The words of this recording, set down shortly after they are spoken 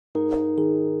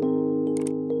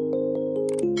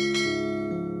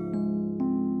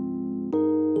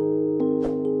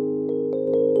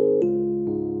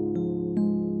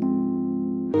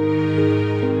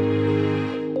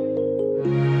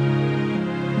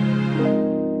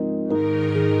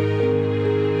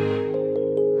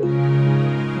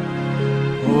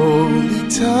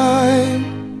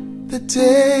The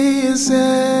day is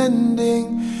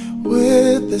ending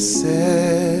with the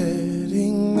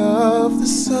setting of the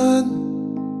sun.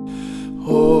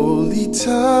 Holy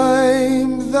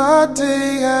time, the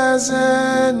day has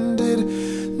ended.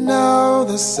 Now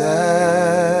the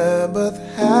Sabbath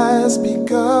has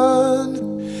begun.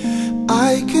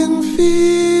 I can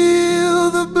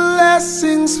feel the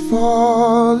blessings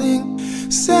falling,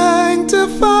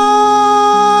 sanctifying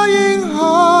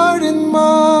heart and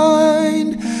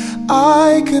mind.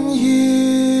 I can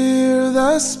hear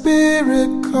the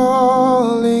Spirit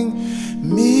calling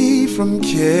me from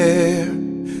care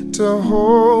to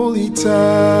holy time.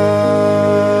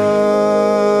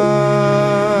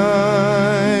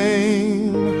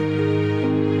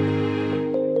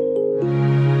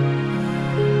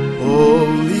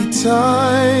 Holy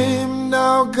time,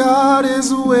 now God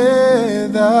is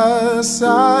with us.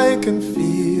 I can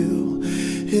feel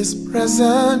His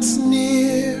presence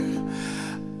near.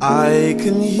 I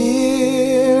can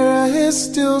hear His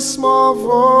still small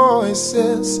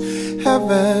voices,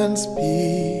 heaven's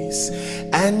peace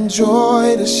and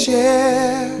joy to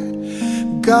share.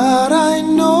 God, I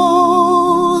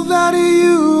know that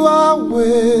You are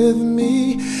with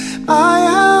me. I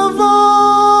have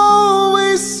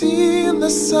always seen the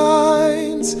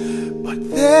signs, but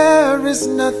there is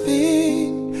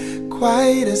nothing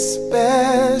quite as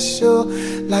special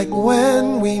like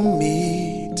when we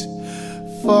meet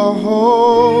for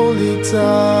holy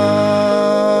time.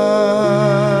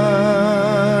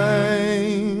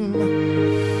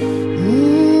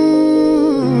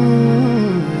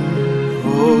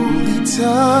 Holy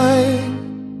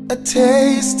time, a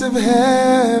taste of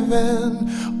heaven.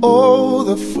 Oh,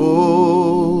 the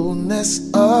fullness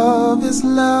of His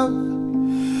love.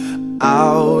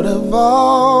 Out of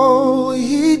all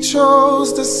He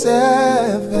chose the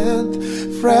seventh,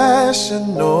 fresh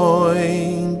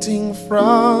anointing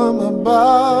from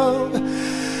above.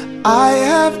 I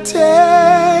have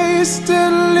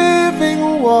tasted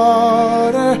living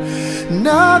water,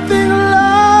 nothing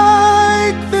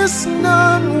like this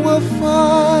none will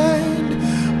find.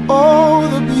 Oh,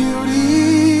 the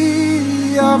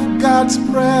beauty of God's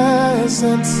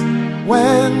presence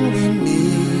when we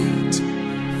meet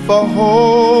for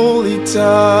holy time.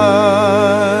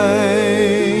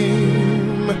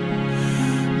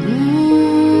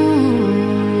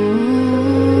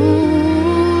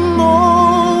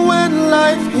 Oh, when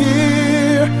life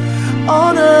here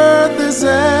on earth is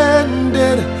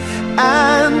ended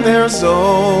and there's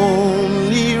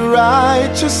only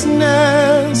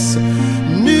righteousness,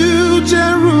 New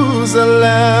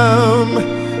Jerusalem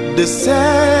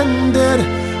descended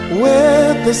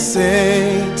with the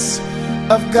saints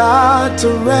of God to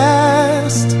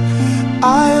rest.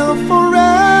 I'll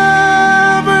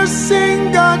forever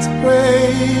sing God's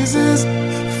praises,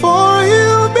 for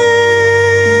He'll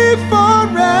be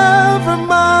forever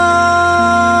mine.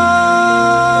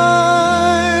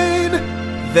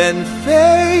 Then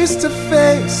face to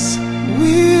face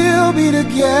we'll be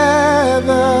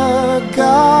together,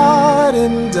 God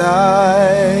and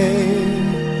I,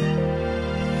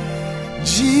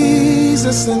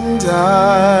 Jesus and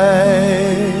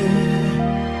I,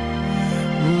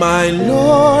 my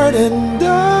Lord and I,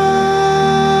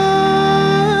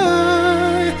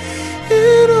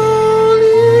 in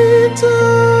holy time.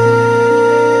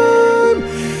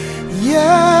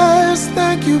 Yes,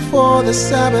 thank You for the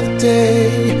Sabbath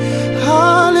day.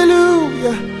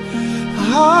 Hallelujah,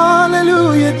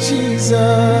 hallelujah, Jesus,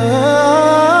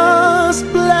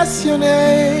 bless Your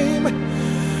name.